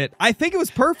down a bit. I think it was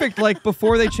perfect, like,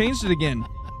 before they changed it again.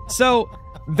 So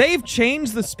they've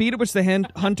changed the speed at which the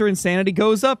hunter insanity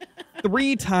goes up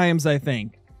 3 times, I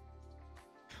think.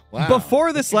 Wow.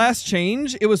 Before this last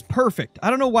change, it was perfect. I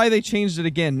don't know why they changed it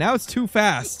again. Now it's too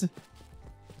fast.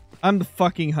 I'm the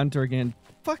fucking hunter again.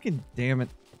 Fucking damn it.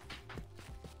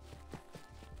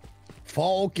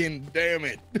 Fucking damn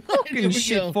it. Fucking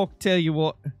shit, fuck, tell you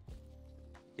what.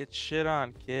 Get shit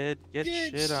on, kid. Get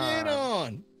shit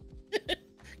on.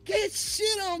 Get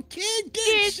shit on, kid.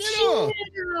 Get shit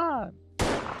on.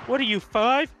 What are you,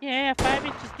 5? Yeah, 5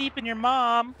 inches deep in your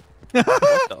mom. What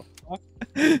the fuck?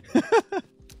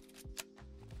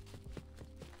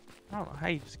 I don't know how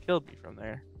you just killed me from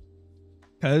there.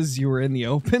 Because you were in the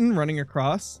open running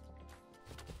across?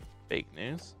 Fake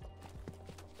news.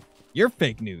 You're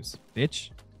fake news,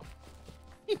 bitch.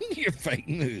 You're fake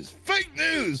news. Fake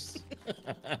news.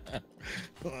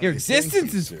 Your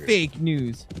existence is fake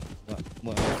news.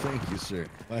 Well, thank you, sir.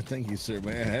 Well, thank you, sir.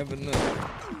 May I have another?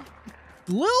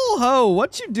 Lil Ho,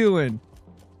 what you doing?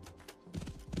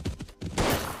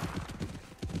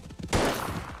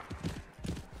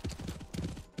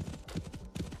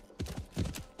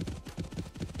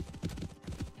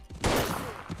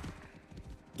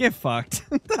 Get fucked.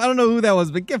 I don't know who that was,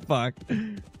 but get fucked.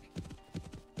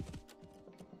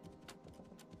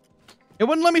 It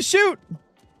wouldn't let me shoot.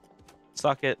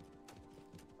 Suck it.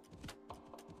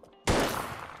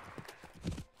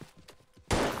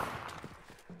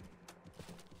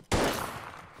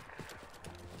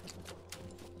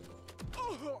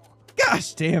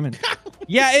 Gosh damn it.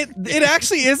 Yeah, it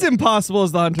actually is impossible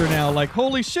as the hunter now. Like,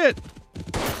 holy shit.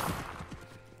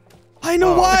 I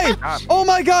know why. Oh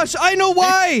my gosh, I know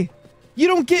why. You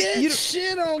don't get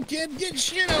shit on, kid. Get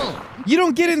shit on. You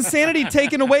don't get insanity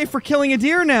taken away for killing a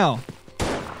deer now.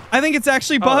 I think it's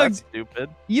actually bugged. That's stupid.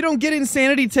 You don't get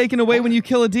insanity taken away when you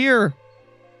kill a deer.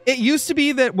 It used to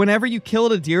be that whenever you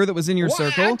killed a deer that was in your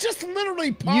circle, I just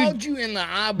literally pawed you in the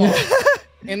eyeball,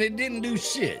 and it didn't do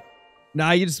shit.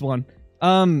 Nah, you just won.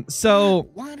 So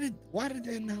why did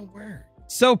that not work?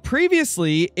 So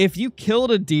previously, if you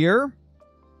killed a deer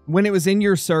when it was in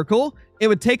your circle, it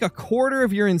would take 1/4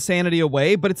 of your insanity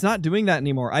away, but it's not doing that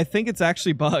anymore. I think it's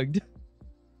actually bugged.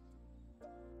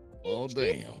 Oh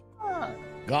damn!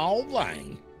 Gall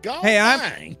lang.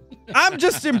 Hey, I'm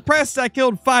just impressed I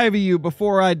killed 5 of you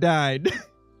before I died.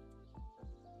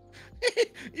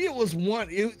 It was one.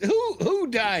 Who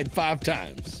died 5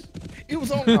 times? It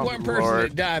was only one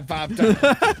person that died 5 times.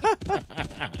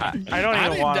 I don't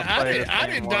even want to play this I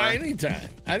didn't die anytime.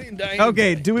 I didn't die anytime.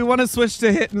 Okay, do we want to switch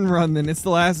to hit and run then? It's the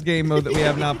last game mode that we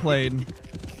have not played.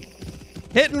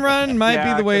 Hit and run might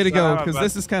be the way to go, because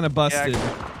this is kind of busted.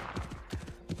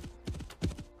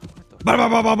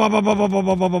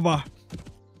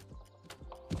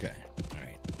 Okay,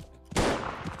 alright.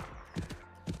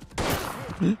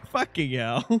 Fucking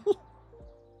hell.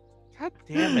 God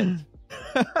damn it.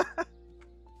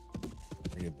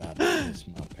 Worry about this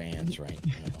my pants right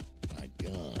now. My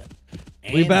God.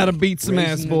 We about to beat some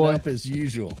ass, boy. Up as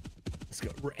usual. Let's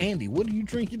go. Andy, what are you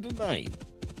drinking tonight?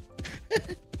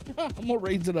 I'm gonna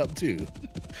raise it up too.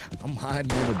 I'm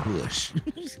hiding in a bush.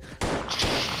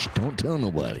 Don't tell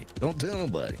nobody. Don't tell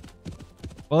nobody.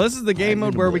 Well, this is the game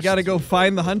mode where we gotta go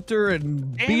find the hunter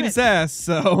and beat his ass,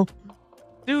 so.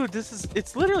 Dude,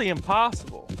 it's literally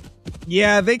impossible.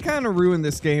 Yeah, they kind of ruined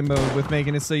this game mode with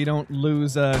making it so you don't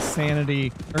lose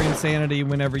sanity or insanity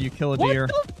whenever you kill a deer.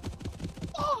 What the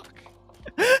fuck?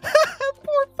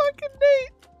 Poor fucking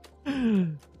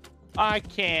Nate. I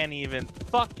can't even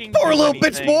fucking Poor do little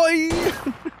anything.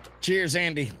 bitch boy. Cheers,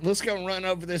 Andy. Let's go run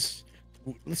over this.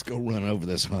 Let's go run over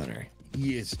this hunter.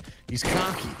 He's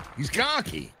cocky. He's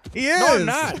cocky. He is. No, I'm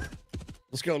not.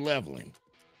 Let's go level him.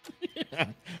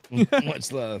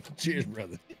 Much love. Cheers,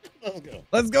 brother. Let's go.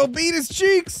 Let's go beat his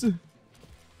cheeks.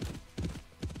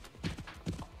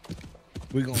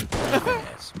 We're gonna clap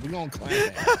ass. We're gonna clap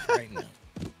ass right now.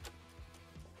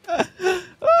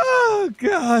 Oh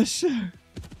gosh.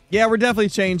 Yeah, we're definitely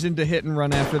changing to hit and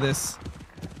run after this.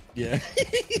 Yeah.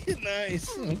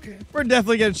 Nice. Okay. We're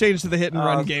definitely gonna change to the hit and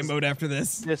run game mode after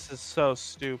this. This is so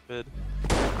stupid.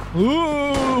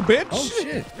 Ooh, bitch. Oh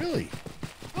shit! Really?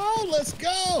 Oh, let's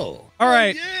go. All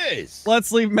right. Yes.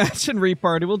 Let's leave match and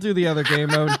reparty. We'll do the other game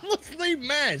mode. Let's leave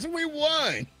match. We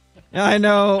won. I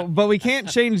know, but we can't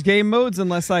change game modes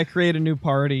unless I create a new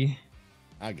party.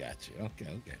 I got you.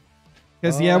 Okay.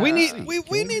 Because yeah, we need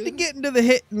to get into the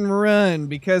hit and run,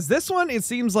 because this one, it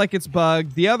seems like it's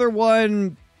bugged. The other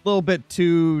one, a little bit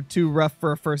too rough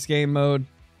for a first game mode.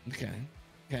 Okay.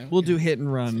 We'll do hit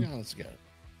and run. See how it's got.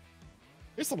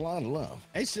 There's a lot of love.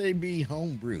 HAB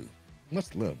Homebrew.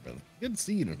 Much love, brother. Good to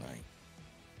see you tonight.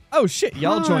 Oh shit,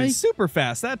 y'all Hi. joined super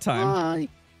fast that time.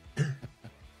 Hi.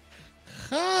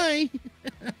 Hi.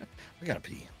 I gotta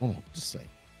pee. Hold on, just a second.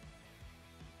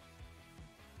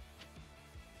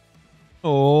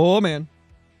 Oh man.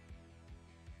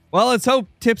 Well, let's hope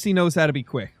Tipsy knows how to be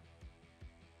quick,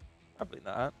 Probably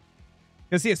not.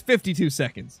 because he has 52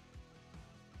 seconds.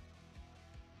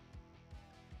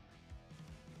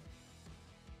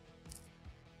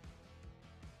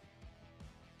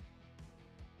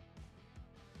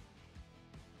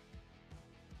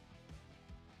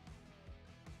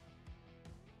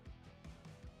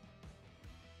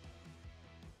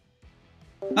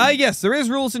 Yes, there is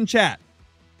rules in chat.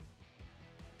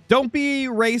 Don't be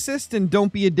racist and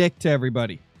don't be a dick to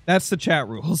everybody. That's the chat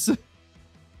rules.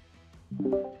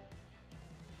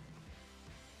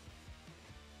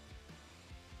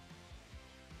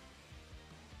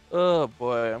 Oh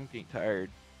boy, I'm getting tired.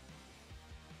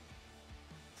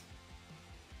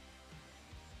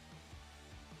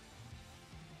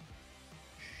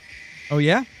 Oh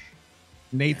yeah?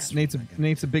 Nate's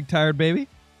a big tired baby.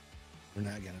 We're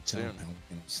not gonna tell them Soon. how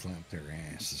we're gonna slap their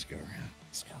ass. Let's go around.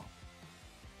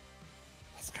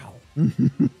 Let's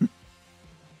go.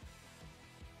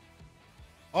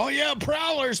 Oh yeah,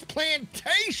 Prowler's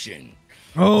Plantation.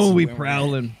 Oh, So we where we're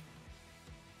prowling.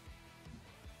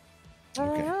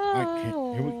 Okay. All right, here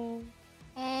we.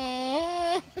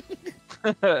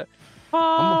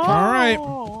 All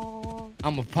right.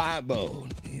 I'm a pie bowl,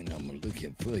 and I'm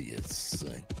looking for you,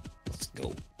 son. Let's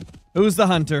go. Who's the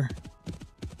hunter?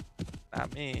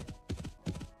 Not me.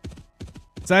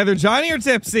 It's either Johnny or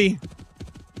Tipsy.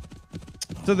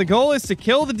 So the goal is to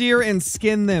kill the deer and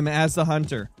skin them as the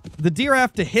hunter. The deer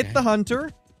have to hit the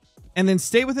hunter and then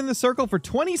stay within the circle for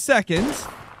 20 seconds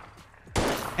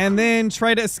and then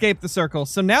try to escape the circle.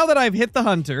 So now that I've hit the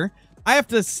hunter, I have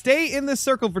to stay in this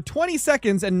circle for 20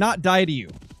 seconds and not die to you.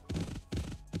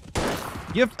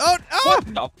 You have What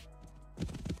the?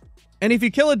 And if you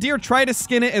kill a deer, try to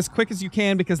skin it as quick as you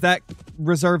can, because that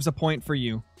reserves a point for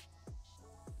you.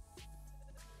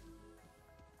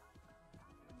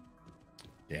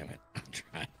 Damn it! I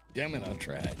tried. Damn it! I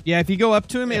tried. Yeah, if you go up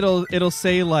to him, it'll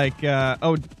say like,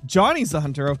 oh, Johnny's the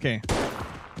hunter. Okay,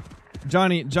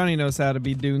 Johnny knows how to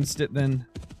be Dunstit it then.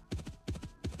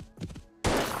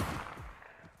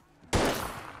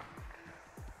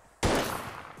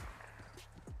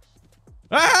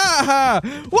 Ah!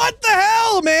 What the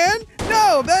hell, man?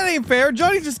 No, that ain't fair.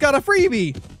 Johnny just got a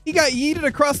freebie. He got yeeted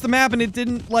across the map and it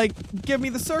didn't, like, give me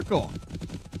the circle.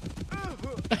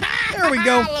 There we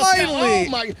go, Let's go. finally. Oh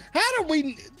my! How do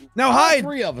we? Now all hide.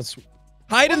 Three of us.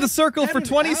 Hide in the circle How for did-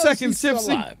 20 how is he seconds, still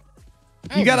Tipsy. alive?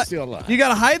 How You is he gotta, still alive? you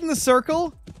gotta hide in the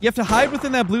circle. You have to hide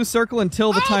within that blue circle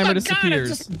until the timer Oh my disappears.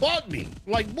 God, it just bugged me.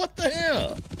 Like, what the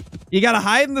hell? You gotta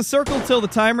hide in the circle till the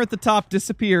timer at the top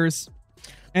disappears.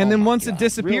 And Oh then my once it God,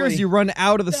 disappears, really? you run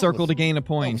out of the That circle was- to gain a That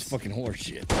was point. fucking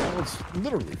horseshit. That was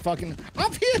literally fucking.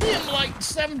 I've hit him like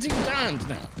 17 times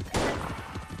now.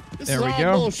 This There is we all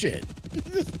go. bullshit.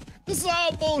 This is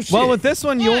all bullshit. Well, with this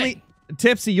one, you Why? only...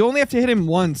 Tipsy, you only have to hit him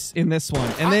once in this one.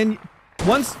 And then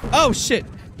once... Oh, shit.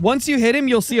 Once you hit him,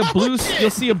 you'll see a blue... shit. You'll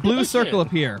see a blue Oh, circle shit.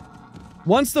 appear.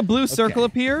 Once the blue circle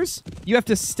appears, you have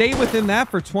to stay within that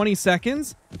for 20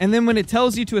 seconds. And then when it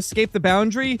tells you to escape the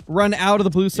boundary, run out of the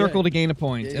blue circle Yeah. to gain a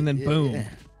point. And then boom. Yeah.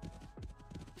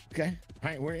 Okay. All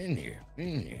right, we're in here. We're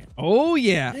in here. Oh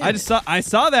yeah, Damn I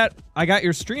saw that. I got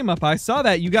your stream up. I saw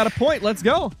that. You got a point. Let's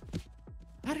go.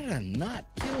 How did I not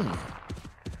kill him?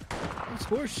 That's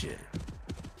horseshit.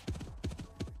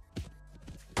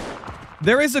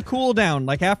 There is a cooldown.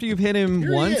 Like after you've hit him Here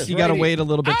he once, is, you right got to here. wait a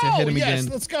little bit to hit him yes,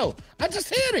 again. Let's go. I just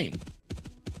hit him.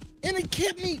 And it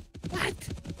kept me. What?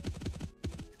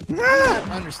 I'm not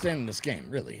understanding this game,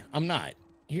 really. I'm not.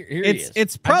 Here he is.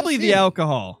 It's I probably just the hit him.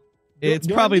 alcohol. It's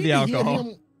Do I probably need the to hit alcohol.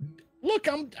 him? Look,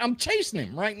 I'm chasing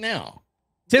him right now.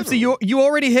 Tipsy, you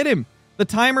already hit him. The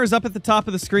timer is up at the top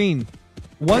of the screen.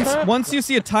 Once you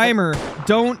see a timer,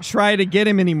 don't try to get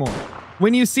him anymore.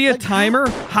 When you see a Like, timer,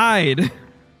 hide.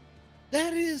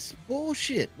 That is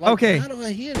bullshit. Like, Okay. How do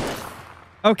I hit him?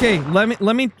 Okay,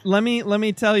 let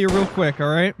me tell you real quick, all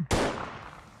right?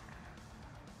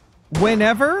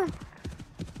 Whenever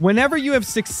Whenever you have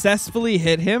successfully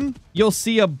hit him, you'll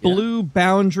see a blue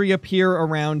boundary appear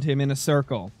around him in a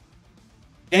circle.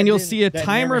 And you'll see a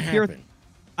timer appear.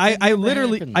 I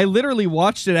literally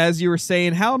watched it as you were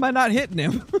saying, how am I not hitting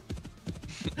him?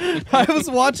 I was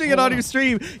watching it on your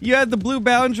stream. You had the blue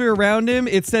boundary around him.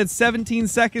 It said 17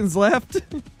 seconds left.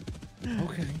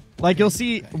 Okay. Like you'll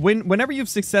see whenever you've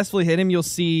successfully hit him, you'll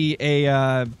see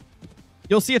a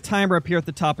timer appear at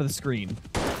the top of the screen.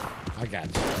 I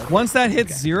got you. Okay. Once that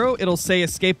hits 0, it'll say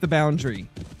escape the boundary.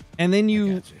 And then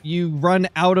you run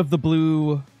out of the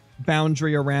blue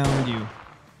boundary around you.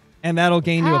 And that'll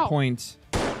gain you a point.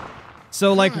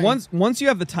 So like once you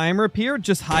have the timer appear,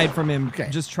 just hide from him. Okay.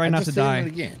 Just try not to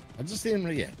die. I just hit him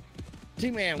again.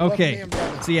 T-Man, okay.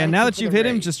 So yeah, now that you've hit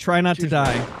him, just try not to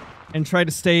die. And try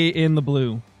to stay in the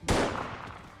blue.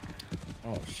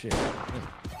 Oh shit.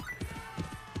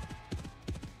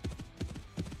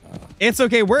 It's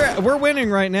okay. We're winning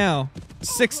right now.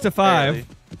 6-5. Barely.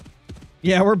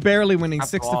 Yeah, we're barely winning.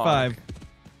 6-5.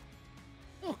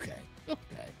 Okay.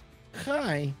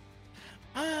 Hi.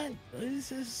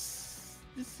 This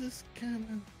is kind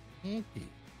of funky.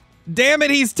 Damn it,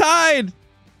 he's tied.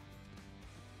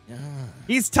 Yeah.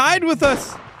 He's tied with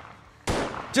us.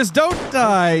 Just don't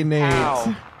die, Nate.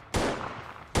 Ow.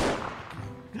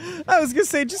 I was gonna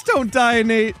say, just don't die,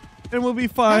 Nate, and we'll be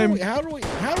fine. How do we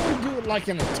do it like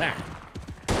an attack?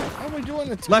 How do we do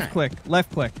an attack? Left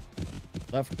click.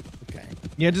 Okay.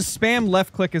 Yeah, just spam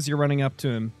left click as you're running up to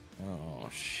him. Oh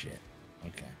shit.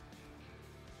 Okay.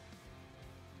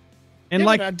 And yeah,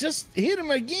 like I just hit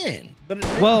him again, but it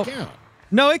didn't count.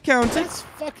 No, it counted. That's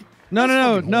fucking.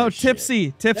 No,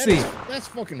 Tipsy. That's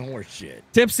fucking horse shit.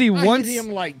 Tipsy, I hit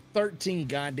him like 13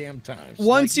 goddamn times.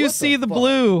 Once you see the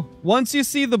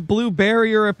blue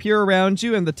barrier appear around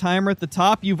you and the timer at the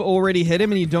top, you've already hit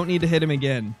him and you don't need to hit him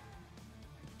again.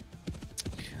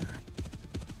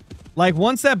 Like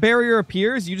once that barrier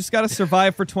appears, you just got to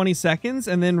survive for 20 seconds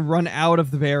and then run out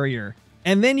of the barrier.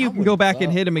 And then you can go back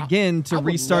and hit him again to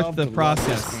restart the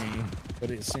process.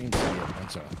 But it seems to be a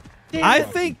bunch of I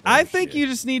think you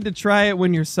just need to try it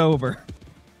when you're sober.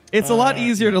 It's a lot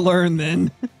easier to learn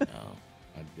then.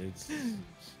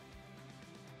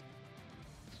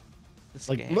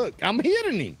 Like, look, I'm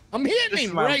hitting him. I'm hitting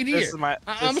him right here. This is my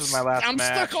last I'm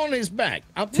stuck on his back.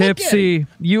 Tipsy,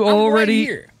 you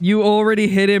already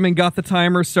hit him and got the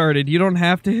timer started. You don't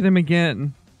have to hit him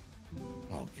again.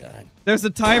 Oh god. There's a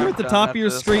timer at the top of your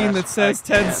screen that says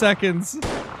 10 seconds.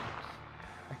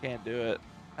 I can't do it.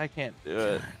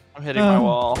 I'm hitting my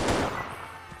wall.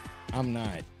 I'm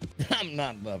not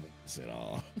loving this at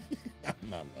all. I'm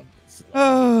not loving this at all.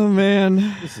 Oh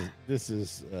man. This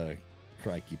is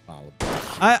crikey pile.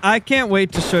 I can't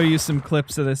wait to show you some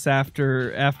clips of this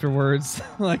afterwards,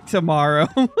 like tomorrow.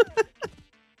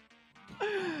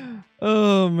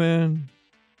 Oh man.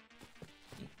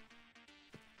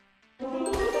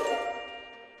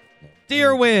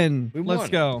 Deer win. Let's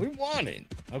go. We won it.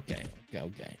 Okay.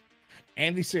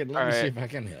 Andy said, let me see if I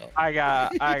can help. I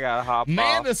got to hop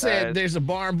Manda off, said guys. There's a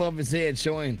bar above his head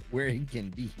showing where he can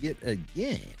be hit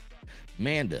again.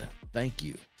 Manda, thank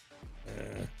you.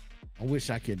 I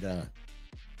wish I could do that.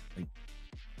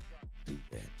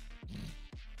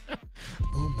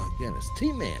 Oh my goodness.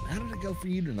 T-Man, how did it go for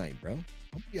you tonight, bro?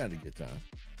 Hope you had a good time.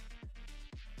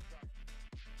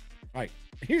 All right,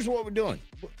 here's what we're doing.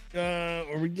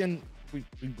 Are we going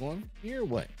here or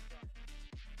what?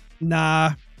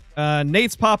 Nah.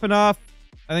 Nate's popping off.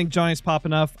 I think Johnny's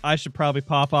popping off. I should probably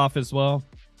pop off as well.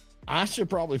 I should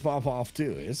probably pop off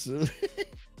too. It's it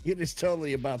is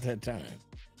totally about that time.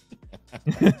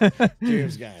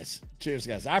 Cheers, guys.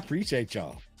 I appreciate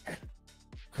y'all.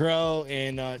 Crow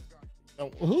and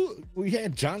who we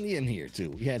had Johnny in here too.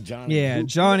 We had Johnny. Yeah,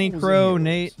 Johnny, Crow,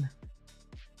 Nate.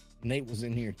 Nate was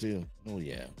in here too. Oh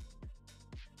yeah.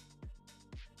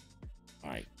 All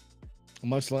right.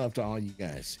 Much love to all you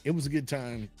guys. It was a good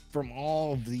time from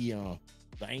all of the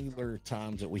angler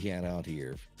times that we had out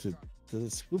here to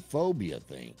this Hoofobia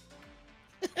thing.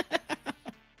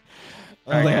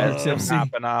 All right, guys, I'm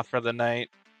hopping off for the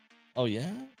night. Oh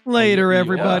yeah. Later,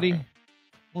 everybody.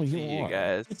 Oh, see you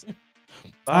guys.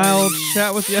 I'll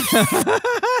chat with you. All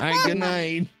right, good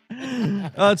night.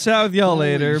 I'll chat with y'all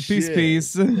later. Shit.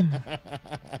 Peace.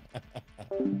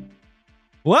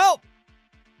 Well,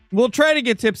 we'll try to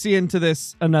get Tipsy into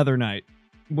this another night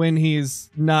when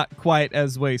he's not quite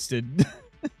as wasted.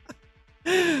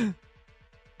 I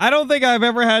don't think I've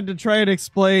ever had to try and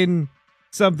explain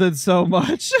something so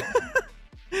much.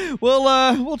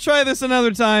 We'll try this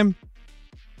another time.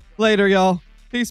 Later, y'all.